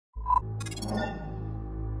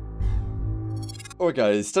Alright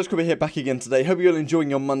guys, Touchcrabber here back again today. Hope you're all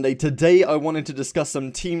enjoying your Monday. Today I wanted to discuss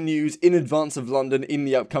some team news in advance of London in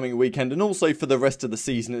the upcoming weekend and also for the rest of the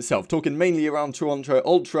season itself. Talking mainly around Toronto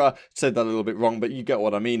Ultra, said that a little bit wrong but you get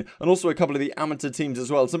what I mean. And also a couple of the amateur teams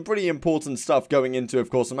as well. Some pretty important stuff going into,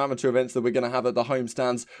 of course, some amateur events that we're going to have at the home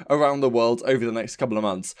stands around the world over the next couple of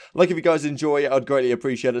months. Like if you guys enjoy, I'd greatly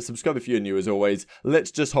appreciate it. Subscribe if you're new as always.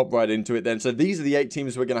 Let's just hop right into it then. So these are the 8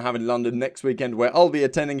 teams we're going to have in London next weekend where I'll be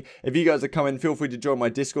attending. If you guys are coming, feel free to join my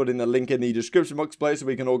Discord in the link in the description box below so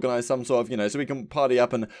we can organise some sort of, you know, so we can party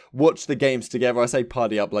up and watch the games together. I say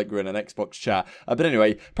party up like we're in an Xbox chat. But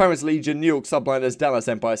anyway, Paris Legion, New York Subliners, Dallas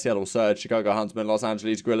Empire, Seattle Surge, Chicago Huntsmen, Los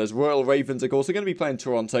Angeles Guerrillas, Royal Ravens, of course, are going to be playing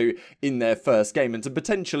Toronto in their first game. And so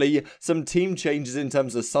potentially some team changes in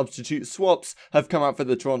terms of substitute swaps have come out for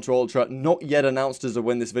the Toronto Ultra. Not yet announced as of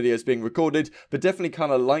when this video is being recorded, but definitely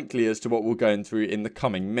kind of likely as to what we're going through in the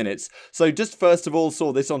coming minutes. So just first of all,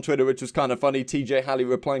 saw this on Twitter, which was kind of funny. TJ Halley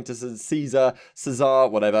replying to Cesar,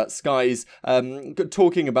 whatever, Skies,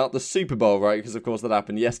 talking about the Super Bowl, right? Because of course that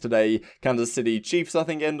happened yesterday. Kansas City Chiefs, I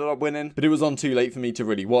think, ended up winning, but it was on too late for me to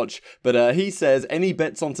really watch. But he says, any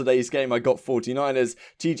bets on today's game? I got 49ers.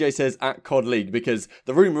 TJ says at COD League, because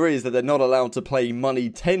the rumor is that they're not allowed to play money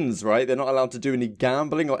 10s, right? They're not allowed to do any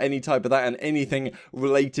gambling or any type of that and anything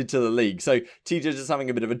related to the league. So TJ's just having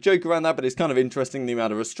a bit of a joke around that, but it's kind of interesting the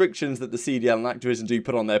amount of restrictions that the CDL and Activision do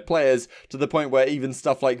put on their players, to the point where even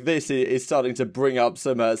stuff like this is starting to bring up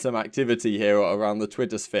some activity here around the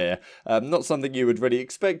Twitter sphere. Not something you would really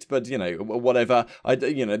expect, but you know, whatever.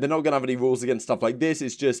 You know, they're not going to have any rules against stuff like this.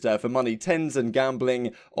 It's just for money 10s and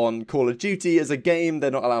gambling on Call of Duty as a game, they're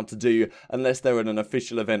not allowed to do unless they're in an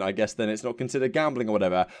official event. I guess then it's not considered gambling or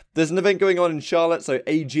whatever. There's an event going on in Charlotte, so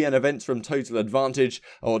AGN events from Total Advantage,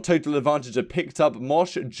 or Total Advantage have picked up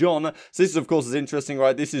Mosh John. So this, of course, is interesting,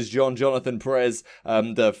 right? This is Jonathan Perez,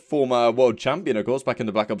 the former world champion, of course, back in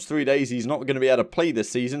the Black Ops 3 days. He's not going to be able to play this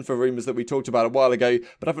season for rumours that we talked about a while ago,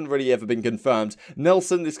 but haven't really ever been confirmed.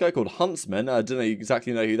 Nelson, this guy called Huntsman, I don't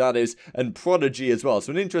exactly know who that is, and Prodigy as well.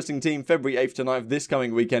 So an interesting team, February 8th to 9th, this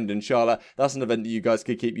coming weekend in Charlotte. That's an event that you guys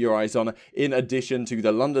could keep your eyes on, in addition to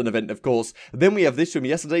the London event, of course. Then we have this from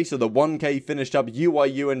yesterday, so the 1K finished up.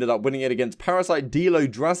 UYU ended up winning it against Parasite, Dilo,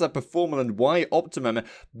 Draza, Performal, and Y Optimum.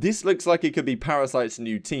 This looks like it could be Parasite's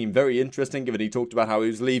new team. Very interesting, given he talked about how he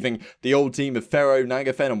was leaving the old team of Pharaoh,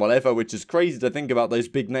 Nagafen, and whatever, which is crazy to think about those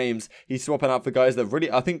big names. He's swapping out for guys that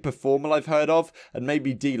really, I think Performal I've heard of, and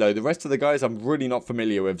maybe Dilo. The rest of the guys I'm really not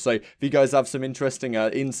familiar with. So if you guys have some interesting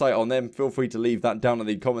insight on them, feel free to leave that down in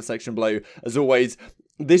the comment section below. As always,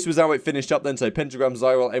 this was how it finished up then. So Pentagram,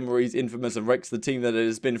 Zyril, Emery's, Infamous, and Rex, the team that it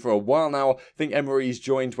has been for a while now. I think Emery's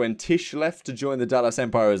joined when Tish left to join the Dallas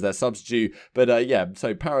Empire as their substitute. But yeah,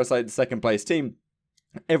 so Parasite, the second place team.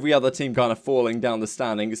 Every other team kind of falling down the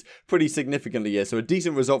standings pretty significantly here. So a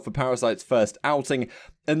decent result for Parasite's first outing.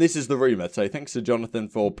 And this is the rumour. So thanks to Jonathan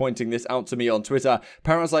for pointing this out to me on Twitter.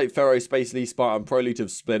 Parasite, Pharaoh, Space Lee, Spartan, Prolute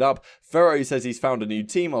have split up. Pharaoh says he's found a new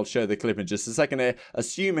team. I'll show the clip in just a second here.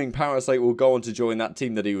 Assuming Parasite will go on to join that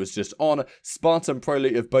team that he was just on. Spartan,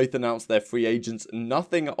 Prolute have both announced their free agents.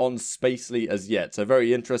 Nothing on Space Lee as yet. So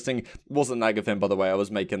very interesting. It wasn't Nagafen, by the way. I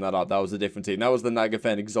was making that up. That was a different team. That was the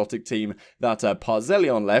Nagafen exotic team that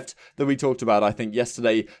Parzelion left that we talked about, I think,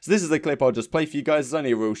 yesterday. So this is the clip I'll just play for you guys. It's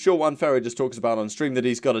only a real short one. Pharaoh just talks about on stream that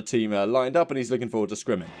he's got a team lined up and he's looking forward to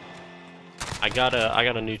scrimming. I got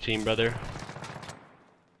a new team, brother.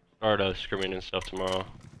 Start scrimming and stuff tomorrow.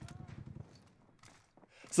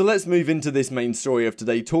 So let's move into this main story of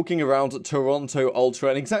today, talking around Toronto Ultra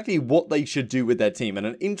and exactly what they should do with their team, and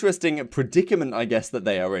an interesting predicament, I guess, that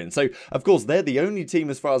they are in. So, of course, they're the only team,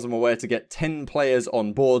 as far as I'm aware, to get 10 players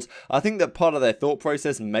on board. I think that part of their thought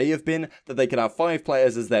process may have been that they could have 5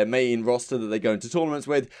 players as their main roster that they go into tournaments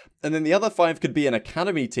with, and then the other 5 could be an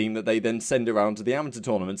academy team that they then send around to the amateur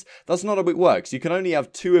tournaments. That's not how it works. You can only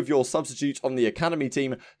have 2 of your substitutes on the academy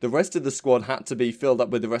team. The rest of the squad had to be filled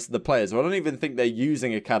up with the rest of the players. So I don't even think they're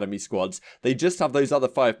using academy squads. They just have those other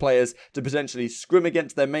 5 players to potentially scrim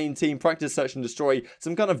against their main team, practice search and destroy,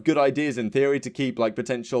 some kind of good ideas in theory to keep like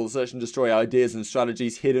potential search and destroy ideas and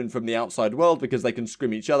strategies hidden from the outside world because they can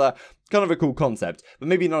scrim each other. Kind of a cool concept, but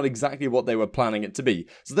maybe not exactly what they were planning it to be.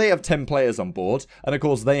 So they have 10 players on board, and of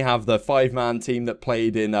course they have the 5-man team that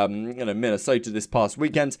played in Minnesota this past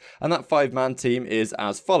weekend, and that 5-man team is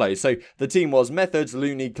as follows. So the team was Methods,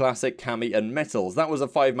 Looney, Classic, Cammy, and Metals. That was a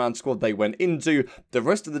 5-man squad they went into. The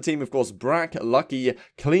rest of the team, of course, Brack, Lucky,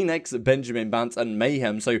 Kleenex, Benjamin Bant, and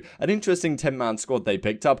Mayhem. So an interesting 10-man squad they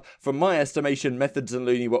picked up. From my estimation, Methods and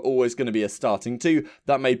Looney were always going to be a starting two.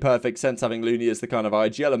 That made perfect sense, having Looney as the kind of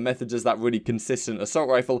IGL and Methods as that really consistent assault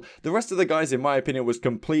rifle. The rest of the guys, in my opinion, was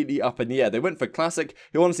completely up in the air. They went for Classic,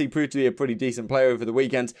 who honestly proved to be a pretty decent player over the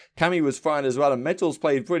weekend. Cammy was fine as well, and Metals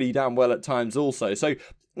played pretty damn well at times also. So,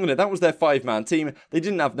 you know, that was their 5-man team. They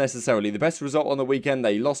didn't have necessarily the best result on the weekend.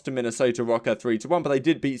 They lost to Minnesota Rocker 3-1, but they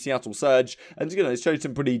did beat Seattle Surge, and, you know, it showed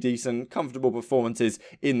some pretty decent, comfortable performances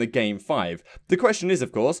in the Game 5. The question is,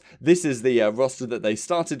 of course, this is the roster that they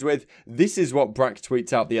started with. This is what Brack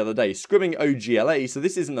tweets out the other day. Scrimming OGLA, so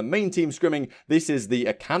this isn't the main team scrimming, this is the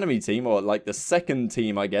Academy team, or like the second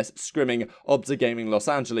team, I guess, scrimming OpTic Gaming Los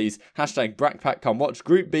Angeles. Hashtag BrackPack come watch.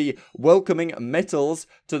 Group B, welcoming Metals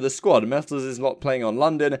to the squad. Metals is not playing on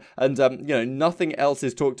London, and, you know, nothing else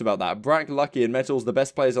is talked about that. Brack, Lucky, and Metals, the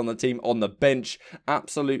best players on the team, on the bench.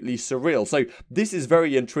 Absolutely surreal. So, this is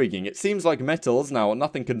very intriguing. It seems like Metals, now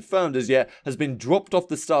nothing confirmed as yet, has been dropped off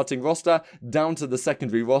the starting roster down to the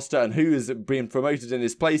secondary roster, and who is being promoted in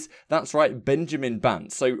his place? That's right, Benjamin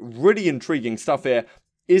Bant. So, really intriguing stuff here.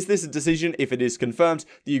 Is this a decision, if it is confirmed,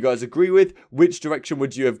 that you guys agree with? Which direction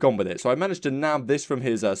would you have gone with it? So I managed to nab this from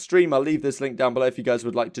his stream. I'll leave this link down below if you guys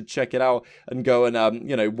would like to check it out and go and,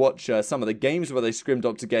 you know, watch some of the games where they scrimmed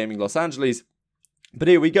up to Gaming Los Angeles. But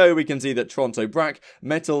here we go, we can see that Toronto Brack,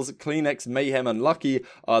 Metals, Kleenex, Mayhem, and Lucky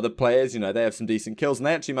are the players. You know, they have some decent kills, and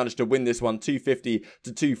they actually managed to win this one 250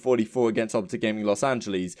 to 244 against OpTic Gaming Los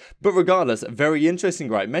Angeles. But regardless, very interesting,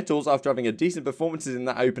 right? Metals, after having a decent performances in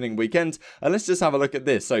that opening weekend, and let's just have a look at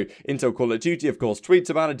this. So, Intel Call of Duty, of course, tweets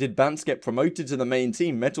about it. Did Bants get promoted to the main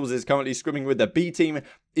team? Metals is currently scrimming with the B team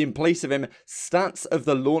in place of him. Stats of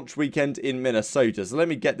the launch weekend in Minnesota. So let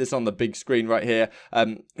me get this on the big screen right here.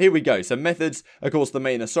 Here we go. So Methods, of course, the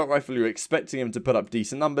main assault rifle, you're expecting him to put up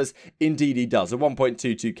decent numbers. Indeed he does. A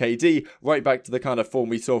 1.22 KD, right back to the kind of form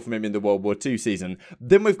we saw from him in the World War II season.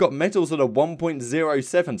 Then we've got Metals at a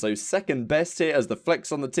 1.07, so second best here as the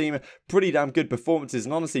flex on the team. Pretty damn good performances,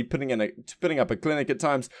 and honestly putting up a clinic at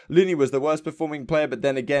times. Looney was the worst performing player, but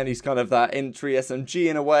then again he's kind of that entry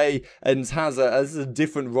SMG in a way, and has a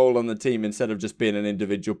different role on the team instead of just being an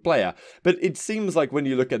individual player. But it seems like when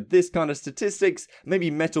you look at this kind of statistics,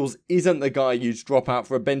 maybe Metals isn't the guy you'd drop out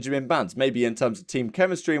for a Benjamin Bant. Maybe in terms of team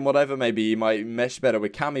chemistry and whatever, maybe he might mesh better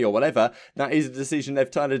with Cammy or whatever. That is a decision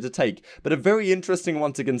they've decided to take. But a very interesting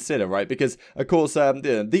one to consider, right? Because, of course,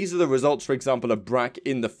 these are the results, for example, of Brack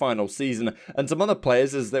in the final season. And some other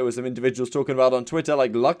players, as there were some individuals talking about on Twitter,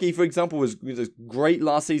 like Lucky, for example, was great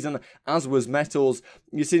last season, as was Metals.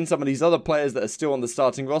 You've seen some of these other players that are still on the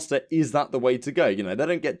starting roster. Is that the way to go? You know, they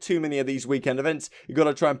don't get too many of these weekend events. You've got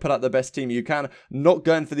to try and put out the best team you can. Not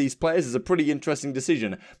going for these players is a pretty interesting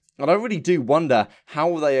decision. And I really do wonder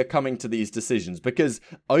how they are coming to these decisions, because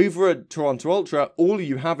over at Toronto Ultra, all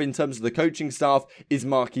you have in terms of the coaching staff is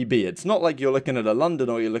Marky B. It's not like you're looking at a London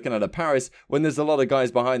or you're looking at a Paris when there's a lot of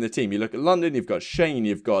guys behind the team. You look at London, you've got Shane,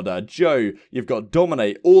 you've got Joe, you've got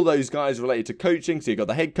Dominate, all those guys related to coaching. So you've got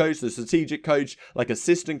the head coach, the strategic coach, like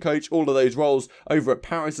assistant coach, all of those roles. Over at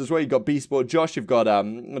Paris as well, you've got B-Sport Josh, you've got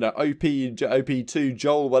you know, OP2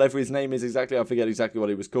 Joel, whatever his name is exactly, I forget exactly what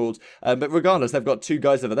he was called. But regardless, they've got two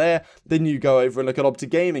guys over there. Then you go over and look at OpTic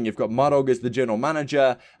Gaming. You've got MattG as the general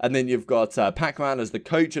manager, and then you've got Pac-Man as the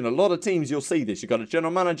coach. And a lot of teams, you'll see this. You've got a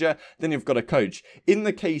general manager, then you've got a coach. In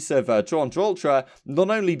the case of Toronto Ultra, not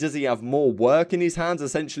only does he have more work in his hands,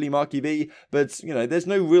 essentially Marky B, but, you know, there's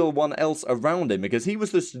no real one else around him, because he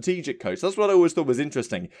was the strategic coach. That's what I always thought was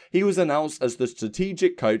interesting. He was announced as the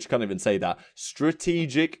strategic coach, can't even say that,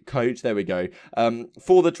 strategic coach, there we go,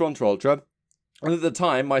 for the Toronto Ultra. And at the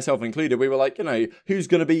time, myself included, we were like, you know, who's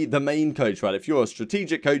going to be the main coach, right? If you're a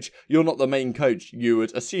strategic coach, you're not the main coach, you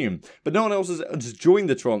would assume. But no one else has joined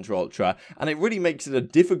the Toronto Ultra, and it really makes it a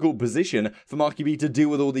difficult position for Marky B to deal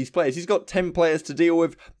with all these players. He's got 10 players to deal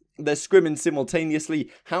with. They're scrimming simultaneously.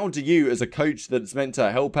 How do you, as a coach that's meant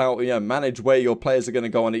to help out, you know, manage where your players are going to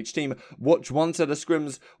go on each team, watch one set of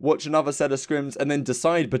scrims, watch another set of scrims, and then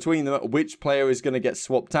decide between them which player is going to get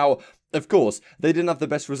swapped out? Of course, they didn't have the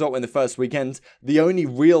best result in the first weekend. The only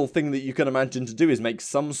real thing that you can imagine to do is make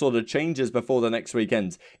some sort of changes before the next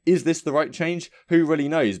weekend. Is this the right change? Who really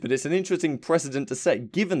knows? But it's an interesting precedent to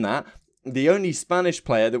set, given that the only Spanish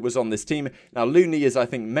player that was on this team, now Looney is, I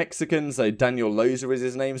think, Mexican, so Daniel Loza is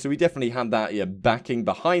his name, so he definitely had that backing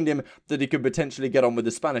behind him that he could potentially get on with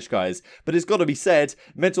the Spanish guys. But it's got to be said,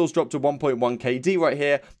 Metals dropped to 1.1 KD right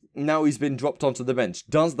here. now he's been dropped onto the bench.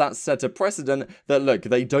 Does that set a precedent that, look,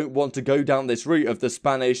 they don't want to go down this route of the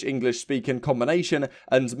Spanish-English speaking combination,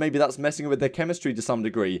 and maybe that's messing with their chemistry to some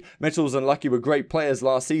degree? Metals and Lucky were great players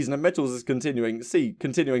last season, and Metals is continuing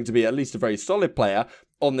to be at least a very solid player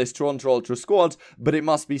on this Toronto Ultra squad, but it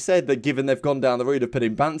must be said that given they've gone down the road of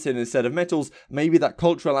putting Bance in instead of Metals, maybe that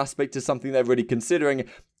cultural aspect is something they're really considering,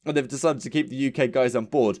 and they've decided to keep the UK guys on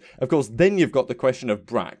board. Of course, then you've got the question of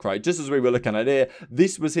Brack, right? Just as we were looking at here,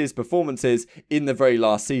 this was his performances in the very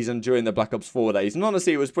last season during the Black Ops 4 days, and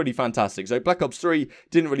honestly, it was pretty fantastic. So Black Ops 3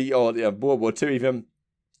 didn't really, or World War 2 even,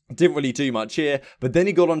 didn't really do much here, but then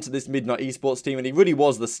he got onto this Midnight Esports team, and he really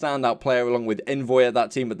was the standout player along with Envoy at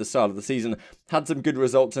that team at the start of the season. Had some good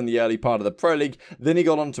results in the early part of the Pro League. Then he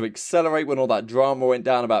got on to Accelerate when all that drama went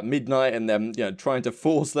down about Midnight and them, trying to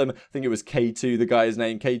force them. I think it was K2, the guy's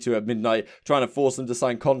name, K2 at Midnight, trying to force them to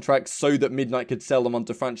sign contracts so that Midnight could sell them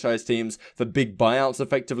onto franchise teams for big buyouts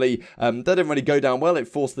effectively. That didn't really go down well. It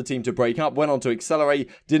forced the team to break up. Went on to Accelerate.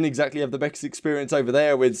 Didn't exactly have the best experience over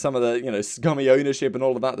there with some of the, scummy ownership and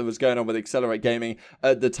all of that was going on with Accelerate Gaming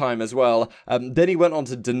at the time as well. Then he went on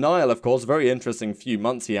to Denial, of course. Very interesting few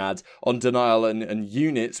months he had on Denial and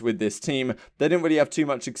Units with this team. They didn't really have too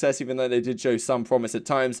much success, even though they did show some promise at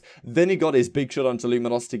times. Then he got his big shot onto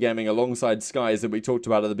Luminosity Gaming alongside Skies that we talked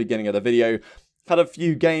about at the beginning of the video. Had a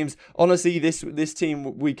few games. Honestly, this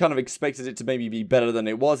team, we kind of expected it to maybe be better than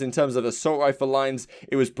it was. In terms of assault rifle lines,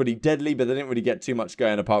 it was pretty deadly, but they didn't really get too much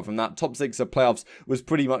going apart from that. Top 6 of playoffs was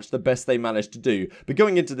pretty much the best they managed to do. But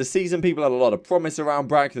going into the season, people had a lot of promise around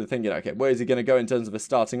Brack. They're thinking, okay, where is he going to go in terms of a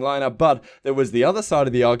starting lineup? But there was the other side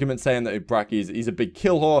of the argument saying that Brack, he's a big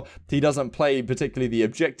kill whore. He doesn't play particularly the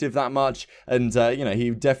objective that much. And, he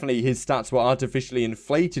definitely, his stats were artificially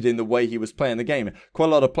inflated in the way he was playing the game. Quite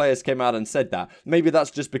a lot of players came out and said that. Maybe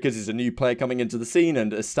that's just because he's a new player coming into the scene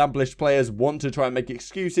and established players want to try and make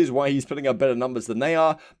excuses why he's putting up better numbers than they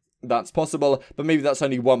are. That's possible, but maybe that's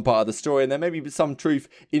only one part of the story, and there may be some truth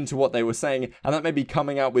into what they were saying, and that may be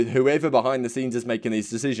coming out with whoever behind the scenes is making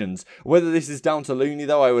these decisions. Whether this is down to Looney,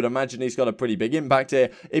 though, I would imagine he's got a pretty big impact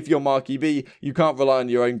here. If you're Marky B, you can't rely on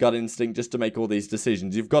your own gut instinct just to make all these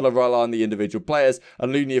decisions. You've got to rely on the individual players,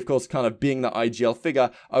 and Looney, of course, kind of being that IGL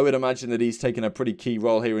figure, I would imagine that he's taken a pretty key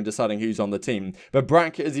role here in deciding who's on the team. But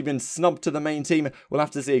Brack, has he been snubbed to the main team? We'll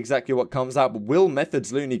have to see exactly what comes out, but will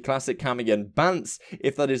Methods, Looney, Classic, Cammy, and Bance,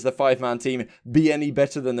 if that is the 5-man team, be any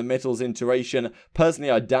better than the Metals iteration?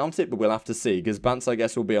 Personally, I doubt it, but we'll have to see, because Bance, I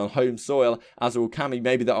guess, will be on home soil, as will Cammy.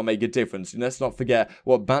 Maybe that'll make a difference. And let's not forget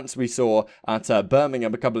what Bance we saw at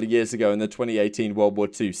Birmingham a couple of years ago in the 2018 World War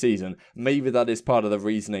II season. Maybe that is part of the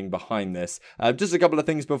reasoning behind this. Just a couple of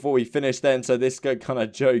things before we finish then. So this kind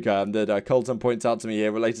of joke that Colton points out to me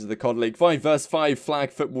here related to the COD League 5 vs 5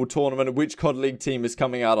 flag football tournament. Which COD League team is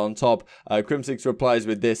coming out on top? Crimsix replies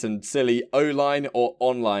with this, and silly, O-line or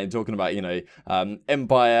online, talking about,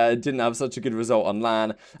 Empire didn't have such a good result on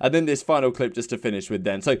LAN. And then this final clip just to finish with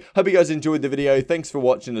then. So hope you guys enjoyed the video. Thanks for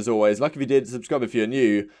watching as always. Like if you did, subscribe if you're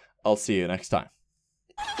new. I'll see you next time.